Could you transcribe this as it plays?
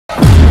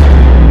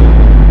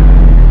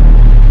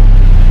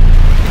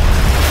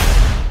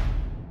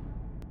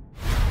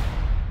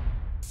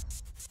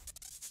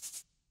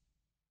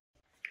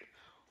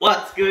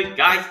What's good,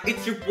 guys?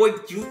 It's your boy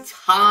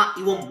Yuta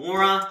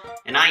Iwamura,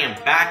 and I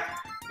am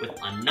back with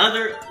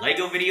another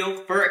LEGO video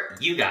for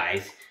you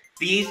guys.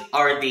 These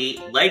are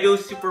the LEGO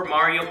Super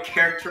Mario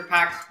Character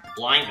Packs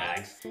Blind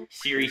Bags,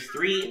 Series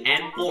 3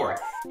 and 4,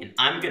 and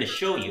I'm gonna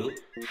show you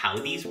how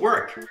these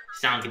work.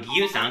 Sound good to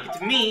you? Sound good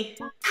to me?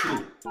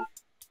 Cool.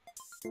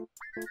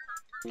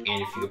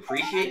 And if you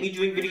appreciate me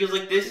doing videos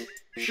like this,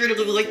 be sure to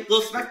leave a like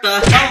below, smack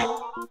the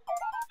hell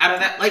out of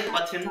that like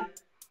button.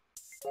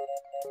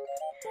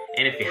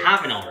 And if you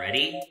haven't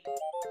already,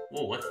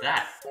 whoa, what's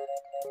that?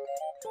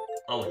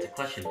 Oh, it's a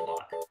question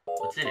block.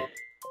 What's in it?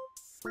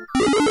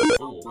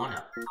 Oh,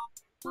 1-up.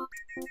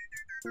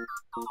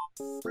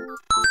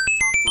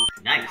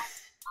 Nice.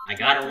 I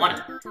got a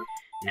 1-up.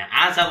 Now,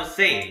 as I was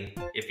saying,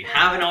 if you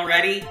haven't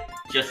already,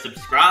 just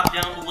subscribe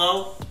down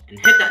below and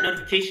hit that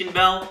notification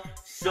bell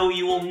so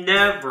you will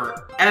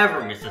never,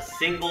 ever miss a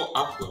single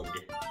upload.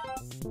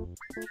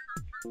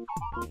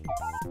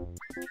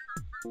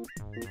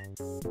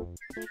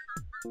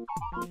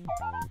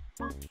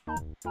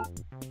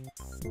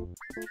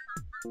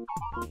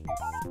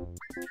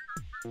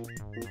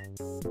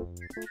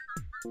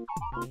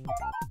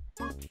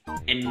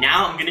 And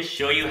now I'm going to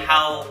show you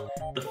how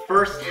the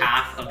first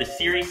half of the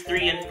Series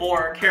 3 and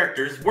 4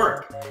 characters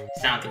work.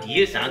 Sound good to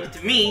you? Sound good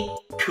to me?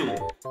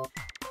 Cool.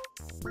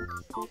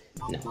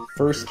 Now,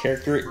 first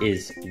character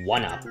is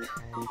 1-up.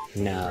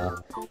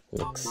 Now,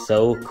 looks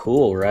so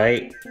cool,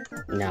 right?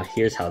 Now,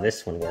 here's how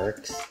this one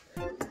works.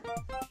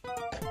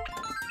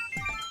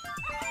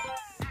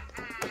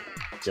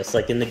 Just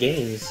like in the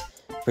games.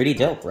 Pretty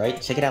dope,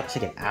 right? Check it out,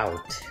 check it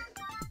out.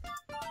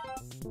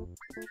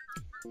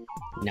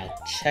 Now,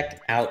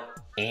 check out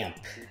Amp.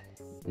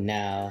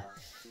 Now,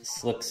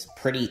 this looks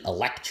pretty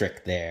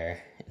electric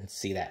there. And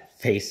see that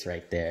face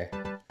right there.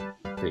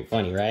 Pretty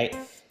funny, right?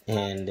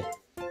 And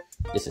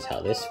this is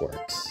how this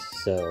works.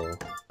 So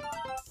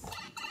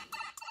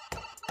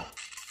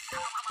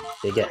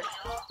they get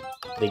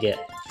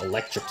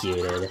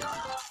electrocuted,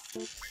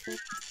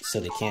 so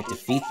they can't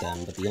defeat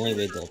them, but the only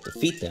way they'll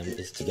defeat them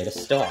is to get a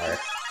star.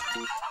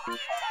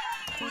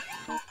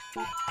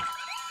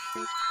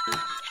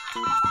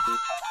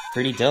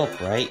 Pretty dope,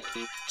 right?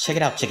 Check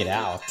it out, check it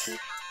out.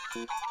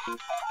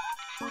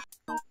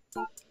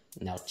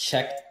 Now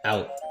check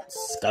out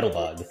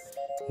Scuttlebug.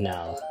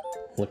 Now,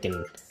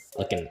 looking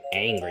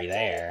angry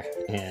there,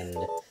 and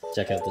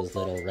check out those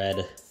little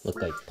red,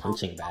 look like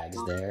punching bags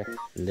there,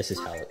 and this is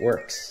how it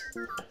works.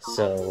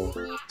 So,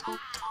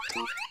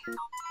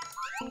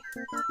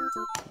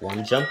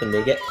 one jump and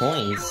they get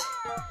coins.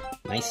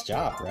 Nice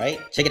job, right?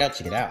 Check it out,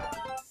 check it out.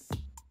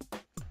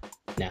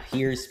 Now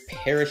here's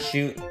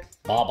Parachute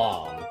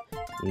Bob-omb.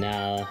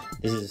 Now,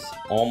 this is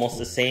almost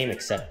the same,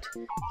 except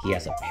he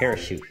has a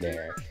parachute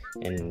there,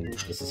 and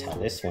this is how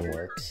this one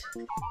works.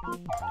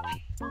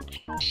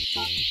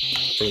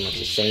 Pretty much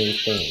the same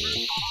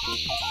thing.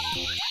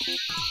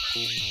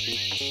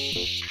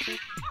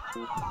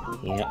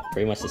 Yeah,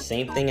 pretty much the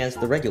same thing as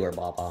the regular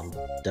Bob-omb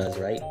does,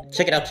 right?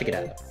 Check it out, check it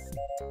out.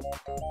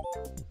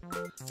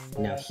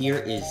 Now here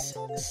is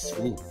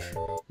Swoop.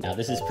 Now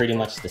this is pretty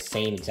much the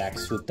same exact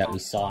Swoop that we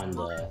saw in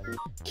the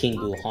King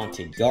Boo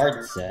Haunted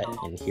Yard set,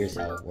 and here's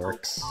how it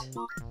works.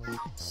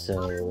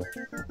 So,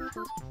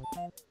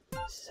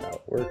 this is how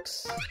it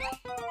works.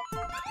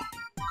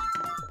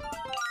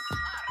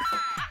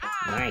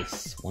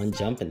 Nice, one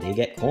jump and they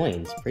get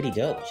coins. Pretty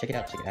dope. Check it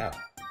out, check it out.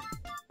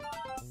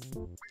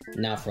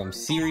 Now from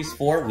Series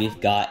 4, we've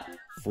got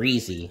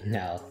Freezy.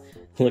 Now,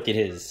 look at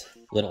his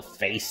little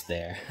face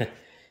there.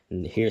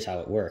 And here's how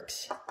it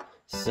works.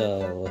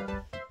 So,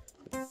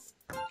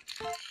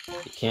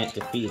 you can't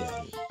defeat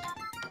him.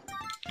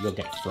 You'll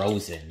get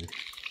frozen.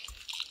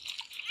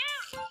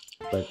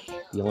 But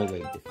the only way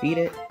to defeat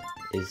it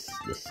is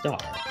the star.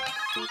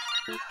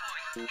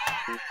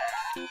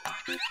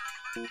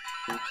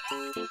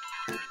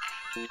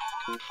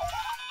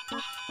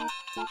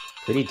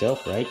 Pretty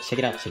dope, right? Check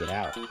it out, check it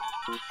out.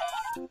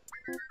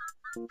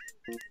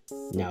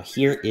 Now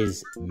here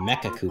is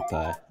Mecha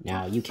Koopa.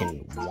 Now you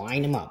can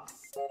wind him up.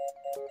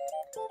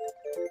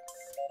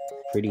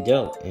 Pretty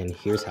dope, and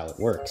here's how it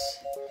works.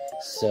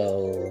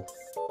 So,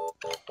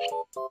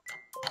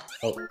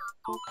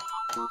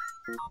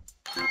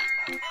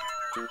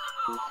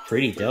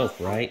 pretty dope,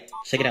 right?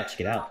 Check it out, check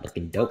it out.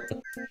 Looking dope.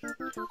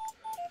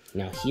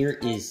 Now here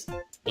is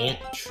Ant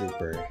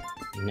Trooper.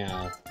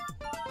 Now,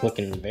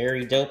 looking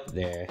very dope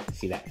there.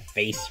 See that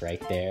face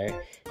right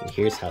there? And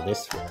here's how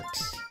this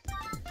works.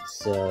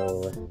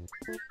 So,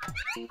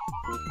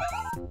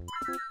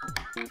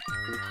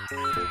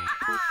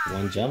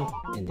 one jump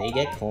and they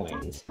get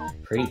coins.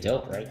 Pretty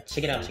dope, right?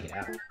 Check it out, check it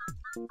out.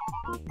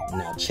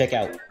 Now check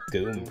out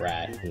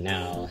Goombrat.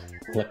 Now,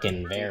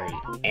 looking very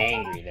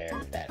angry there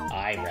with that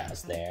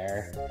eyebrows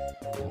there.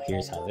 Now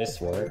here's how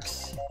this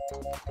works.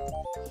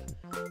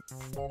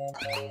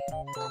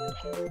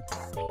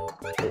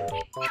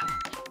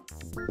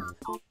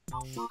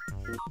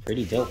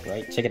 Pretty dope,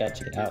 right? Check it out,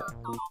 check it out.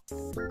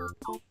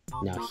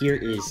 Now here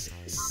is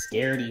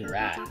Scaredy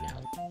Rat.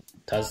 Now,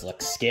 does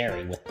look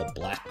scary with the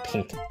black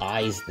pink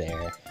eyes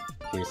there.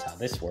 here's how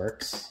this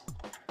works.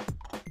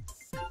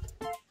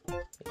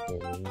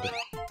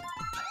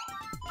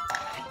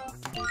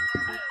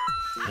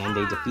 And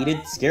they defeated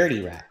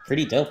Scaredy Rat.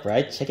 Pretty dope,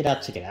 right? Check it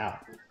out, check it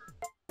out.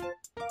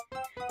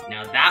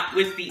 Now that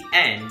was the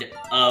end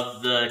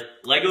of the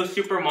LEGO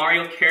Super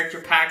Mario Character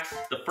Packs,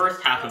 the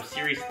first half of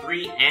Series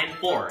 3 and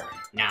 4.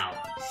 Now,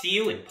 see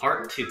you in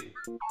Part 2.